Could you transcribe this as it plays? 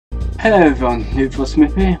Hello everyone,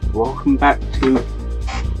 Smith here. Welcome back to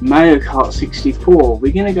Mario Kart 64.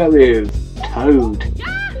 We're gonna go with Toad.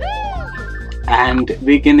 And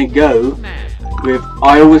we're gonna go with,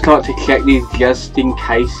 I always like to check these just in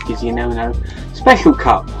case, because you never know. Special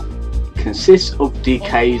Cup consists of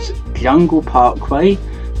DK's Jungle Parkway,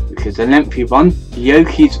 which is a lengthy one,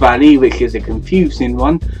 Yoki's Valley, which is a confusing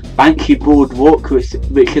one, Banky Boardwalk,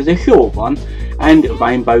 which is a short one, and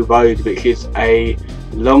Rainbow Road, which is a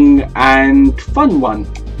long and fun one.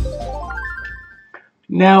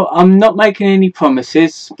 Now, I'm not making any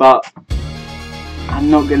promises, but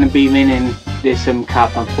I'm not going to be winning this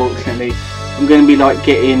cup, unfortunately. I'm going to be like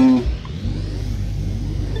getting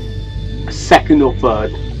second or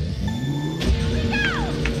third.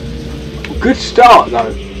 Good start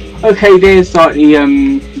though. Okay, there's like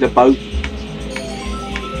the boat.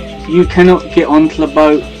 You cannot get onto the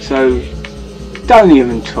boat, so don't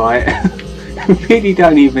even try it. Really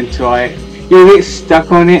don't even try it. You'll get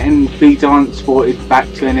stuck on it and be transported back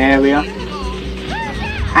to an area.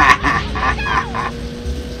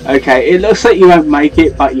 Okay, it looks like you won't make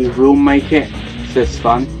it, but you will make it. So it's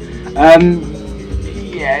fun.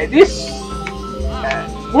 Yeah, this.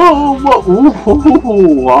 Whoa!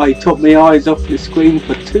 I took my eyes off the screen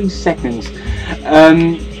for 2 seconds.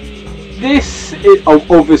 This is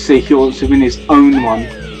obviously he wants to win his own one.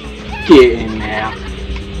 Get in there.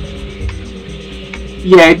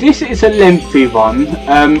 Yeah, this is a lengthy one.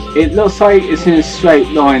 It looks like it's in a straight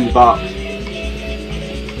line, but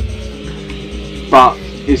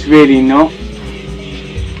it's really not.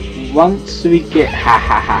 Once we get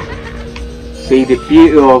see the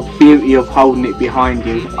beauty of holding it behind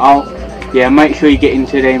you. Oh, yeah, make sure you get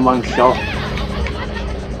into there in one shot.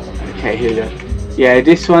 Okay, here we go. Yeah,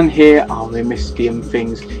 this one here. Oh, we missed the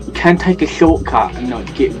things. You can take a shortcut and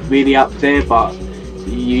not get really up there, but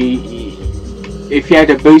if you had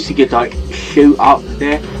a boost, you could like shoot up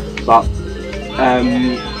there, but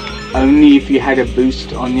only if you had a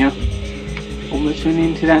boost on you. Almost running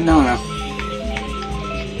into that Nana.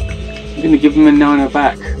 I'm gonna give him a Nana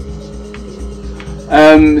back.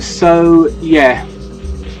 So yeah.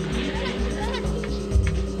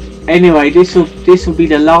 Anyway, this will be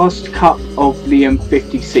the last cup of the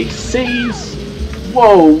 50cc's.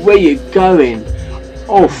 Whoa, where you going?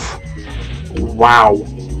 Off. Wow.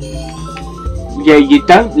 Yeah, you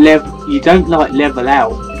don't like level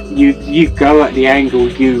out. You go at the angle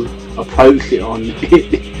you approach it on.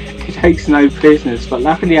 It takes no prisoners, but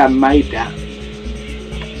luckily I made that.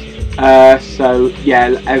 So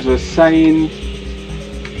yeah, as I was saying,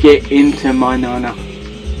 get into my Nana.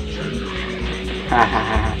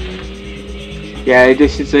 Yeah,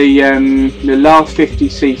 this is the last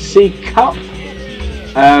 50cc cup,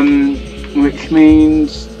 which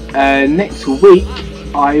means next week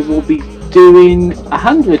I will be doing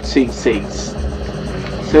 100cc's,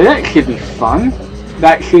 so that should be fun.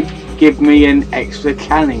 That should give me an extra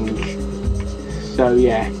challenge. So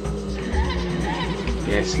yeah,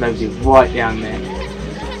 slows it right down there.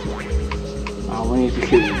 Oh, we need to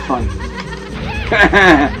shoot in front.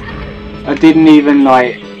 I didn't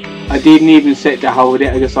even set to hold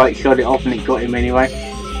it. I just like shot it off and it got him anyway.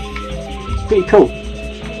 It's pretty cool.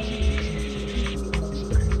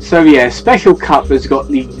 So yeah, Special Cup has got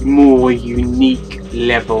the more unique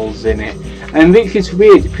levels in it, and which is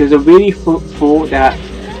weird because I really thought that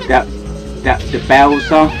the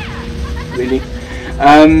Bowser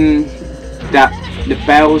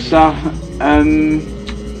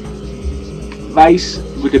race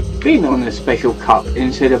would have been on the Special Cup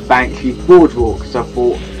instead of Banky's Boardwalk, because I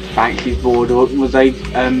thought Banky's Boardwalk was a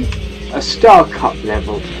Star Cup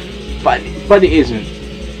level, but it isn't.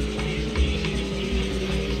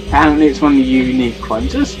 Apparently it's one of the unique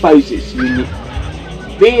ones. I suppose it's unique.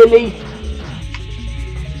 Really?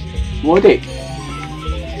 What it?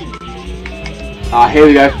 Ah, here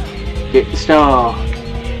we go. Get the star.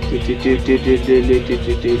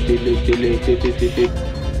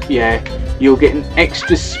 Yeah, you'll get an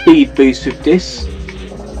extra speed boost with this,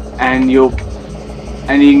 and you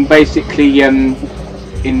can basically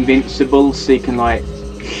invincible, so you can like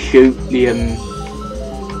shoot the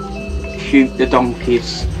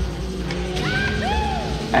donkeys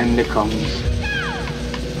and the Kongs.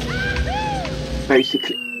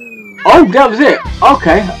 Basically. Oh, that was it.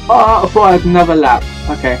 Okay. Oh, I thought I had another lap.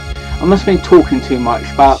 Okay. I must have been talking too much,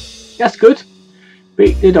 but that's good.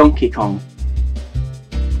 Beat the Donkey Kong.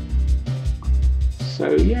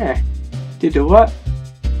 So yeah, did alright.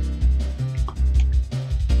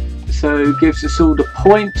 So gives us all the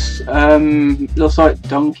points. Looks like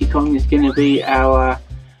Donkey Kong is going to be our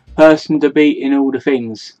person to beat in all the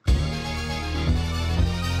things.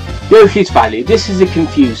 Yoshi's Valley. This is a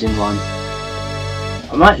confusing one.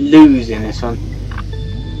 I might lose in this one.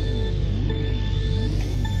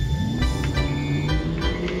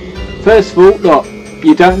 First of all, look,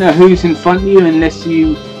 you don't know who's in front of you unless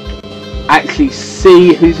you actually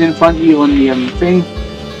see who's in front of you on the thing.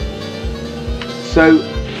 So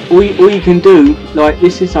all you can do, like,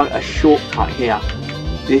 this is like a shortcut here.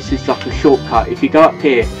 This is like a shortcut. If you go up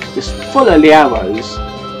here, just follow the arrows.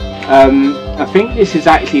 I think this is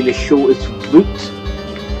actually the shortest route.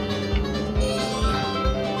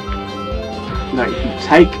 No, you can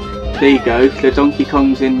take. There you go. The Donkey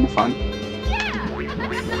Kong's in the front.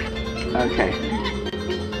 Okay.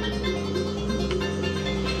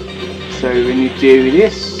 So when you do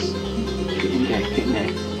this, get in there, get in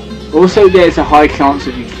there. Also, there's a high chance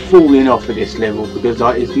of you falling off of this level because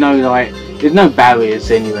like there's no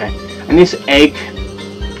barriers anywhere. And this egg,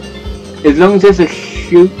 as long as there's a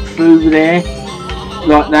chute through there,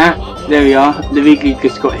 like that, there we are. Luigi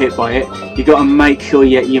just got hit by it. You got to make sure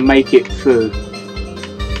you make it through.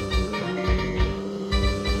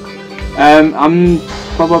 I'm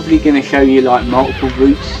probably going to show you like multiple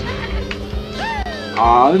routes.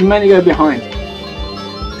 I was meant to go behind.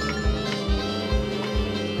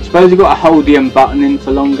 I suppose you've got to hold the M button in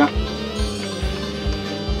for longer.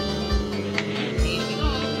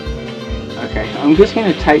 Okay, I'm just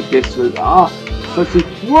going to take this route.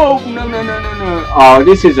 Whoa, no. Oh,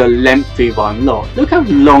 this is a lengthy one. Look how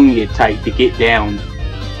long you take to get down.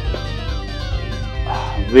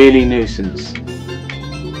 Really nuisance.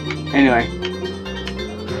 Anyway.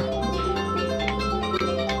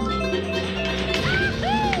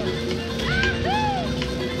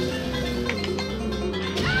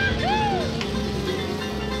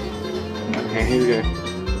 Okay, here we go.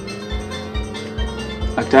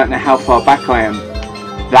 I don't know how far back I am.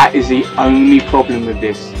 That is the only problem with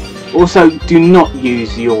this. Also, do not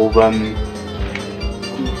use your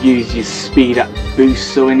speed up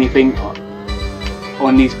boosts or anything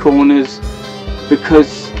on these corners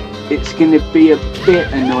because it's going to be a bit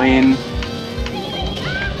annoying.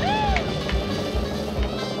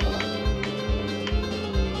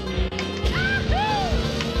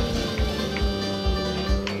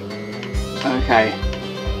 Okay.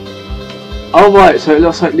 Oh right, so it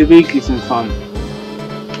looks like Luigi's in front.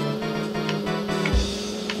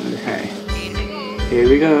 Okay. Here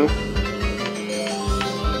we go.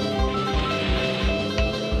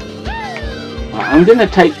 Right, I'm gonna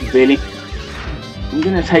take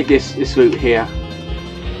this route here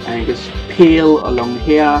and just peel along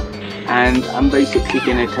here, and I'm basically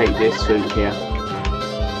gonna take this route here.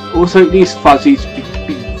 Also, these fuzzies be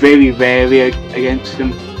very wary against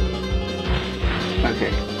them.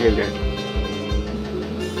 Okay, here we go.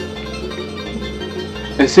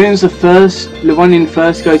 As soon as the one in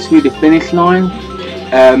first goes through the finish line,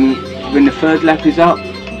 when the third lap is up,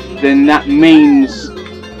 then that means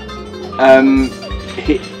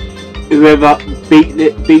whoever beat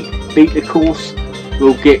the course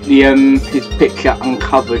will get the his picture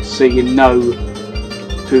uncovered, so you know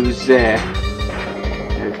who's there.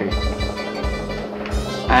 Okay.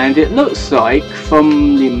 And it looks like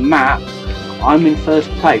from the map I'm in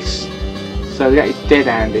first place, so that is dead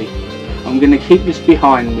handy. I'm going to keep this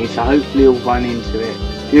behind me, so hopefully I'll run into it.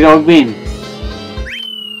 Did I win?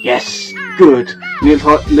 Yes, good. Looks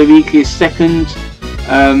like Luigi is second.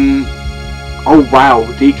 Oh wow,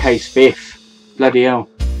 DK's fifth. Bloody hell.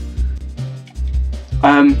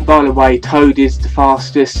 By the way, Toad is the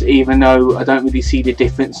fastest, even though I don't really see the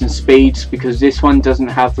difference in speeds, because this one doesn't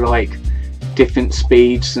have like different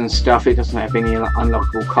speeds and stuff. It doesn't have any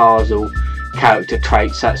unlockable cars or character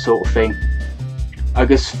traits, that sort of thing. I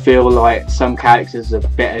just feel like some characters are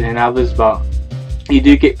better than others, but you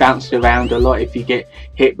do get bounced around a lot if you get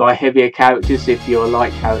hit by heavier characters, if you're a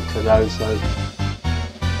light character though, so.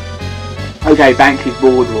 Okay, Banky's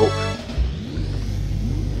Boardwalk.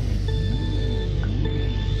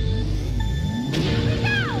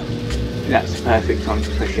 That's the perfect time to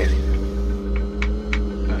push it.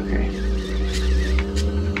 Okay.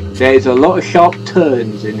 There's a lot of sharp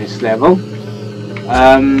turns in this level.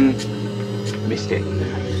 Missed it.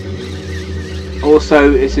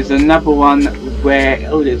 Also, this is another one where,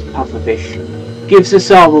 oh, there's pufferfish. Gives us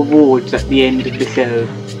our rewards at the end of the show.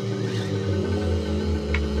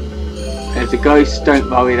 There's a ghost, don't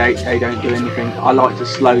worry, they don't do anything. I like to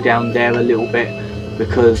slow down there a little bit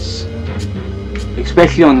because,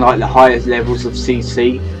 especially on like the highest levels of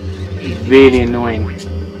CC, it's really annoying.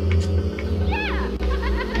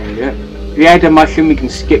 There we go. If you add a mushroom, you can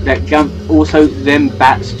skip that jump. Also, them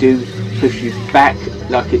bats do push you back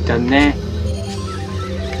like it done there.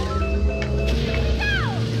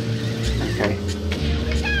 Okay.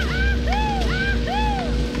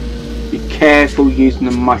 careful using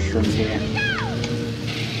the mushroom here.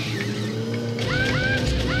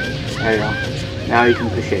 There you are. Now you can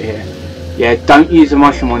push it here. Yeah, don't use the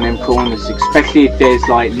mushroom on them corners, especially if there's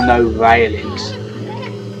like no railings.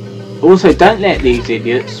 Also, don't let these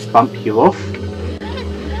idiots bump you off,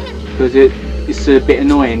 because it's a bit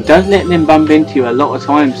annoying. Don't let them bump into you a lot of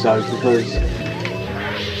times though, because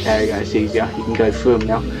there you go, it's easier. You can go through them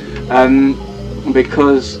now.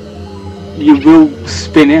 Because you will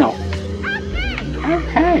spin out.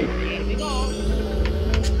 Okay.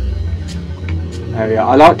 There we go.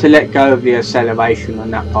 I like to let go of the acceleration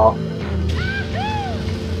on that part.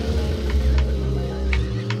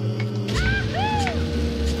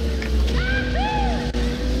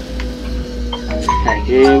 Okay,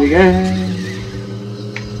 here we go.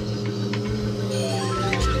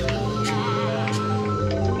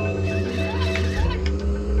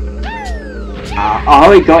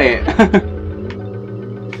 Oh, we got it.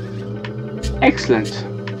 Excellent.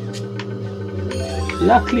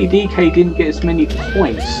 Luckily DK didn't get as many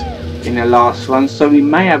points in the last one, so we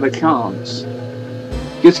may have a chance.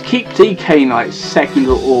 Just keep DK like second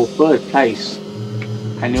or third place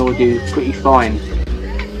and he'll do pretty fine.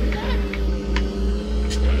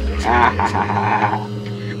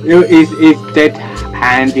 It's dead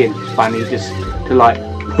handy and funny just to like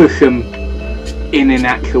push them in an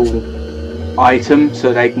actual item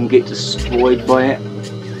so they can get destroyed by it.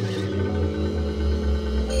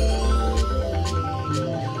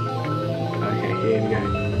 Okay, here we go.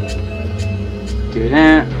 Do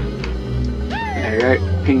that. There we go.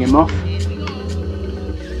 Ping him off.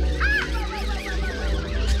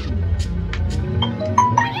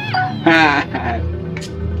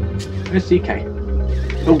 Where's DK?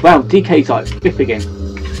 Oh wow, DK's like fifth again.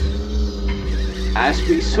 That's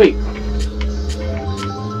pretty sweet.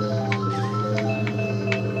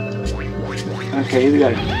 Okay, here we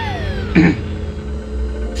go.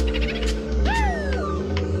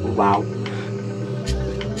 Wow.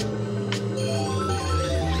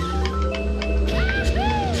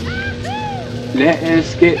 Let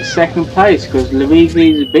us get second place because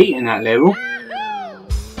Luigi is beating that level.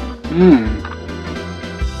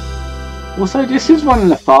 Also, this is one of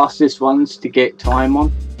the fastest ones to get time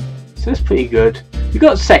on, so it's pretty good. We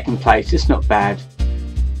got second place, it's not bad.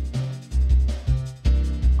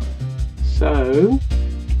 So,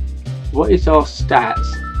 what is our stats?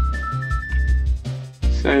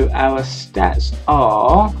 So our stats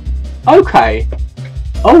are okay.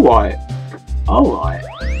 Alright.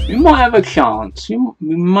 We might have a chance. We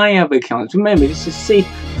may have a chance. Remember, this is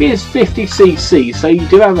 50cc, so you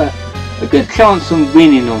do have a good chance on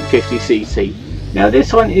winning on 50cc. Now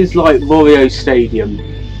this one is like Wario Stadium.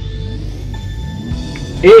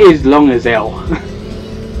 It is long as hell.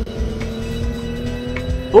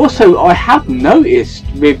 Also, I have noticed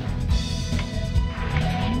with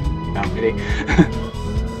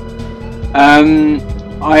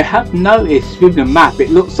I have noticed with the map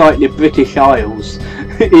it looks like the British Isles.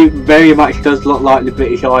 It very much does look like the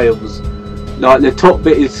British Isles. Like the top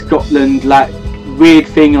bit is Scotland, like weird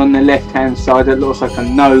thing on the left hand side that looks like a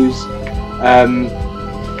nose.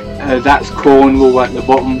 That's Cornwall at the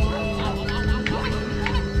bottom.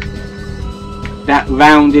 That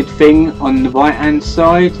rounded thing on the right hand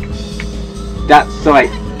side, that's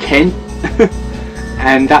like Kent.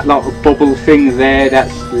 And that lot of bubble thing there,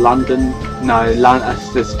 that's London. No,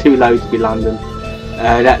 that's too low to be London.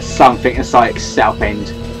 That's something, it's like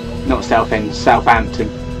Southend. Not Southend, Southampton.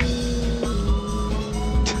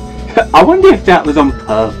 I wonder if that was on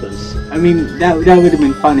purpose. I mean, that would have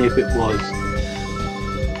been funny if it was.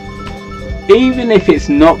 Even if it's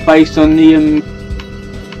not based on the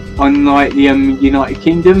United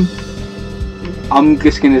Kingdom, I'm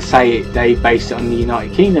just gonna say they based it on the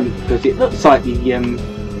United Kingdom because it looks like the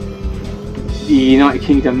United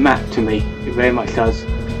Kingdom map to me. It very much does.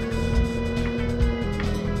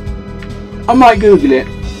 I might Google it.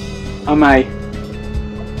 I may.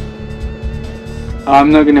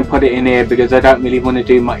 I'm not going to put it in here because I don't really want to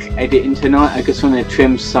do much editing tonight. I just want to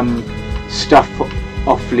trim some stuff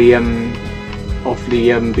off the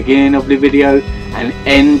beginning of the video and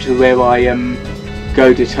end where I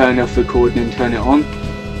go to turn off recording and turn it on.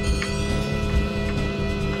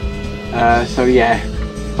 So yeah.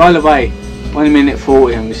 By the way, 1 minute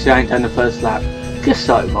 40 and we still ain't done the first lap. Just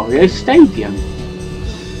like Mario Stadium.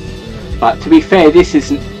 But to be fair, this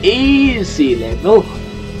is an easy level.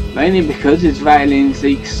 Mainly because it's railings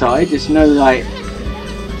each side. There's no like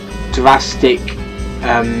drastic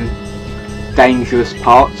dangerous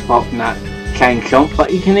parts apart from that chain chomp,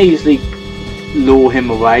 but you can easily lure him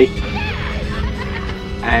away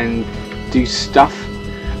and do stuff.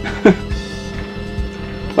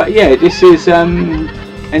 But yeah, this is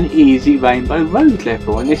an easy Rainbow Road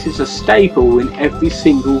level, and this is a staple in every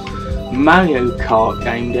single Mario Kart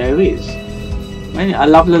game there is. Man, I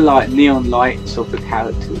love the neon lights of the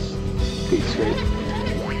characters. Pretty sweet.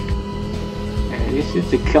 Yeah, this is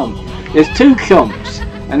the clump. There's 2 clumps,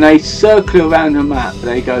 and they circle around the map.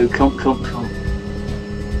 They go clump, clump, clump.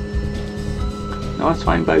 Nice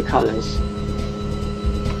rainbow colours.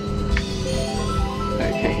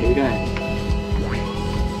 Okay, here we go.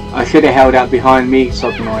 I should have held out behind me so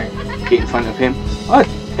I can get in front of him. Oh,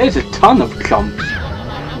 there's a ton of clumps.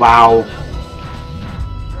 Wow.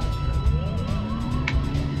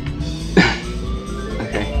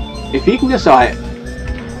 Okay, if you can decide.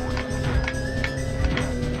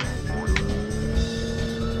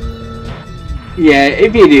 Yeah,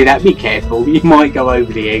 if you do that, be careful. You might go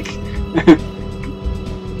over the edge.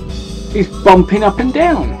 He's bumping up and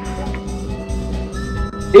down.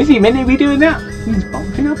 Is he meant to be doing that? He's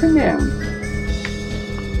bumping up and down.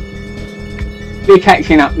 We're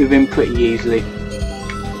catching up with him pretty easily.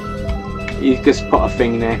 He's just put a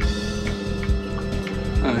thing there.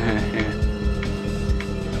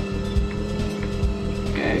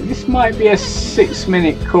 Yeah, this might be a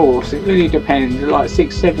 6-minute course. It really depends. Like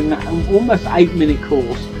 6, 7, almost 8-minute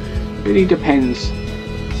course. Really depends.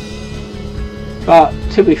 But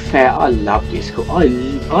to be fair, I love this course. I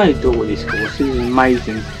adore this course. This is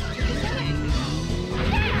amazing.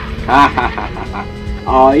 Ha ha ha ha ha.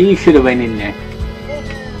 Oh, you should have went in there.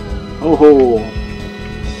 Oh ho.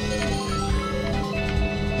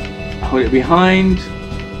 Hold it behind.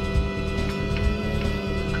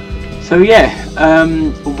 So yeah,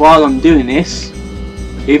 while I'm doing this,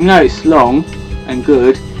 even though it's long and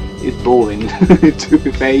good, it's boring. To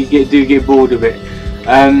be fair, you do get bored of it.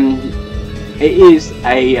 It is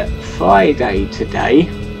a Friday today.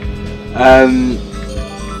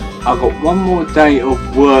 I've got one more day of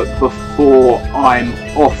work before I'm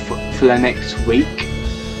off for the next week,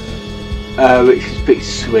 which is pretty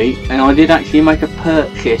sweet. And I did actually make a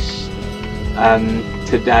purchase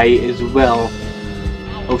today as well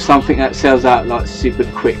of something that sells out like super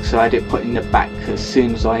quick, so I had it put in the back as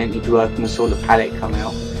soon as I entered work and saw the pallet come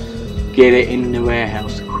out. Get it in the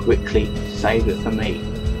warehouse quickly, save it for me.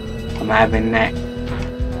 I'm having that.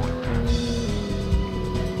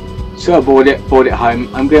 So I bought it home.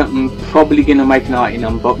 I'm probably gonna make an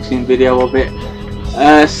unboxing video of it.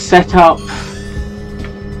 Setup.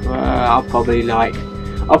 I'll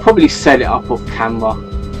probably set it up off camera,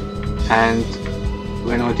 and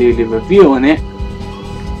when I do the review on it,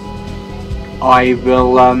 I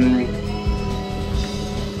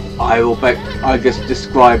just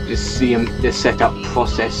describe the setup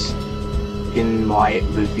process in my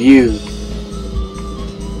review.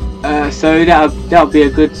 So that'll be a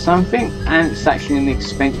good something, and it's actually an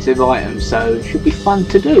expensive item, so it should be fun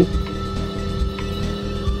to do.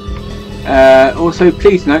 Also,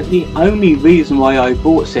 please note the only reason why I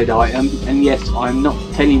bought said item, and yes, I'm not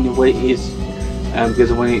telling you what it is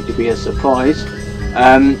because I want it to be a surprise.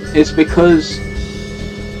 It's because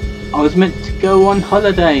I was meant to go on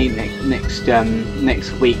holiday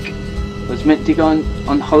next week. I was meant to go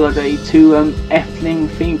on holiday to Efteling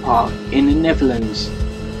theme park in the Netherlands,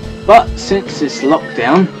 but since this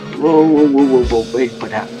lockdown, whoa, where you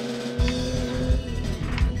put that?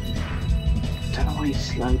 Don't know why you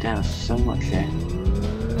slow down so much there.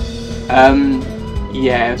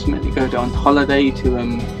 Yeah, I was meant to go on holiday to the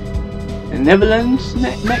Netherlands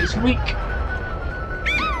next week.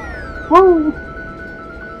 Whoa!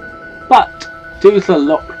 But due to the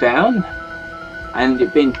lockdown and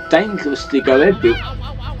it being dangerous to go everywhere.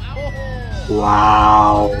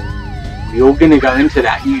 Wow! You're gonna go into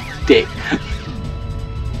that, you dick.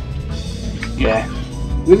 Yeah.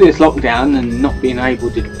 With this lockdown and not being able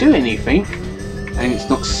to do anything, and it's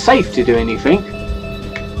not safe to do anything,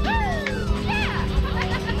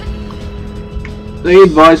 they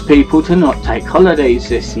advise people to not take holidays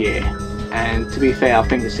this year. And to be fair, I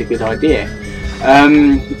think it's a good idea.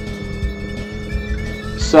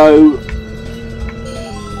 So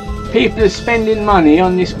people are spending money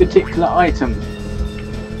on this particular item,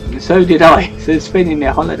 and so did I. So they're spending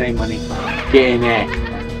their holiday money getting there.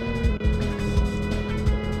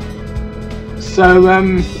 So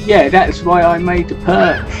yeah, that's why I made the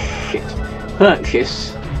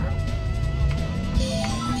purchase.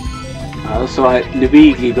 Also,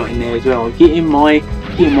 Luigi got in there as well, getting my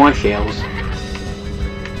shells.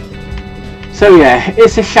 So yeah,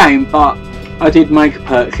 it's a shame, but I did make a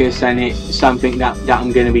purchase, and it's something that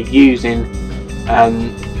I'm going to be using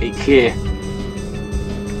each year.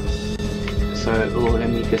 So, let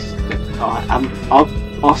me just.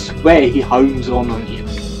 I swear he hones on you.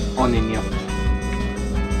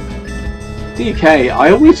 DK,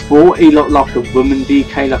 I always thought he looked like a woman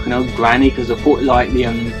DK, like an old granny, because I thought like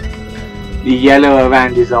the yellow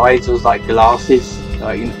around his eyes was like glasses,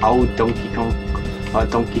 like an old Donkey Kong,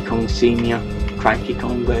 like Donkey Kong Senior, Cranky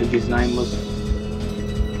Kong, whatever his name was.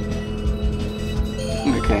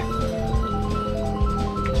 Okay,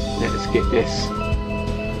 let's get this.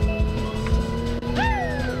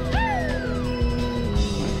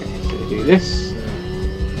 Okay, so do this.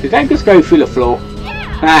 Did that just go through the floor?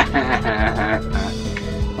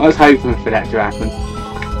 I was hoping for that to happen.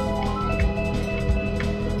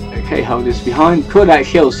 Okay, hold this behind. Cool, that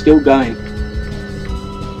shell's still going.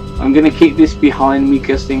 I'm gonna keep this behind me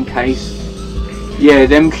just in case. Yeah,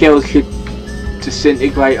 them shells should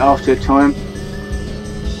disintegrate after a time.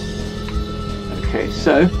 Okay,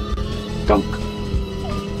 so donk.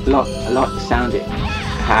 I like the sound it.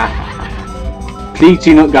 Please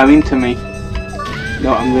do not go into me.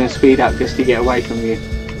 No, I'm going to speed up just to get away from you.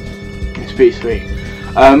 It's pretty sweet.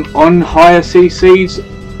 On higher CCs,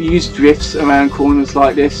 use drifts around corners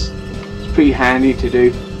like this. It's pretty handy to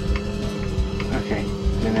do. Okay,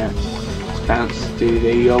 then let's bounce, do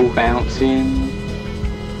the old bouncing.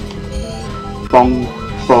 Bong,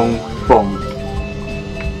 bong, bong.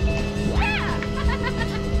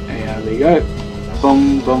 There we go.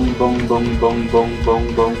 Bong, bong, bong, bong, bong, bong,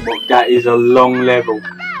 bong, bong, bong. That is a long level.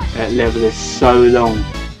 That level is so long.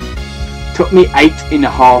 Took me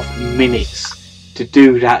 8.5 minutes to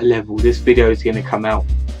do that level. This video is going to come out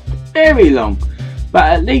very long, but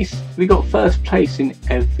at least we got first place in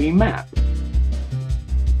every map,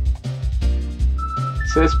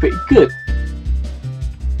 so that's pretty good.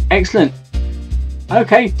 Excellent.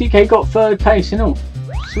 Okay, DK got third place in all.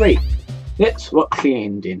 Sweet. Let's watch the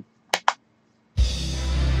ending.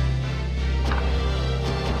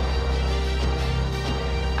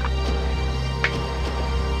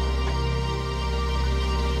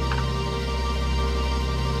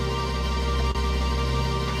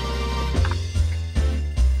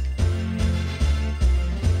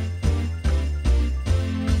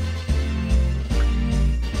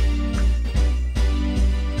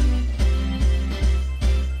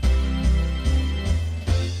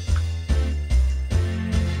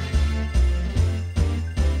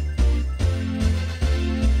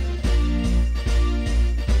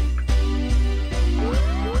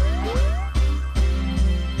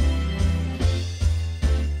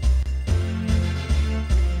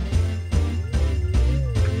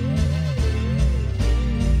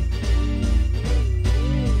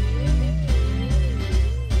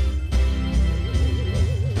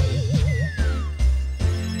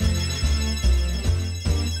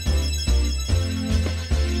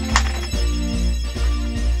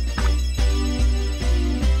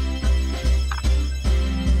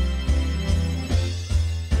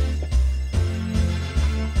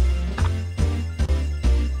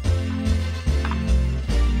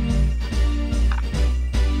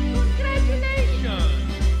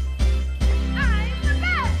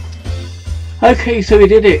 Okay, so we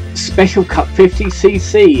did it. Special Cup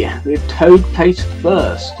 50cc with Toad placed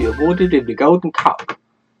first. You awarded him the Golden Cup.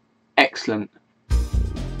 Excellent.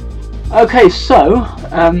 Okay, so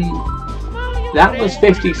that was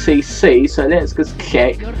 50cc. So let's just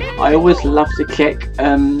check. I always love to check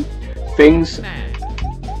things.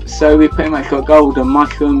 So we pretty much got Golden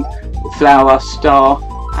Mushroom, Flower, Star,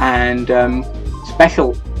 and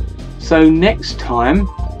Special. So next time,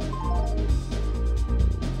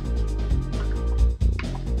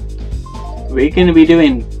 we're going to be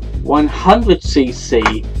doing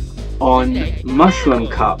 100cc on Mushroom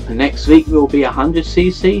Cup. Next week will be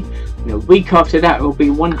 100cc, and a week after that will be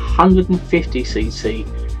 150cc.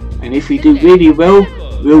 And if we do really well,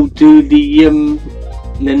 we'll do the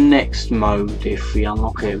next mode if we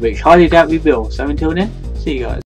unlock it, which highly doubt we will. So until then, see you guys.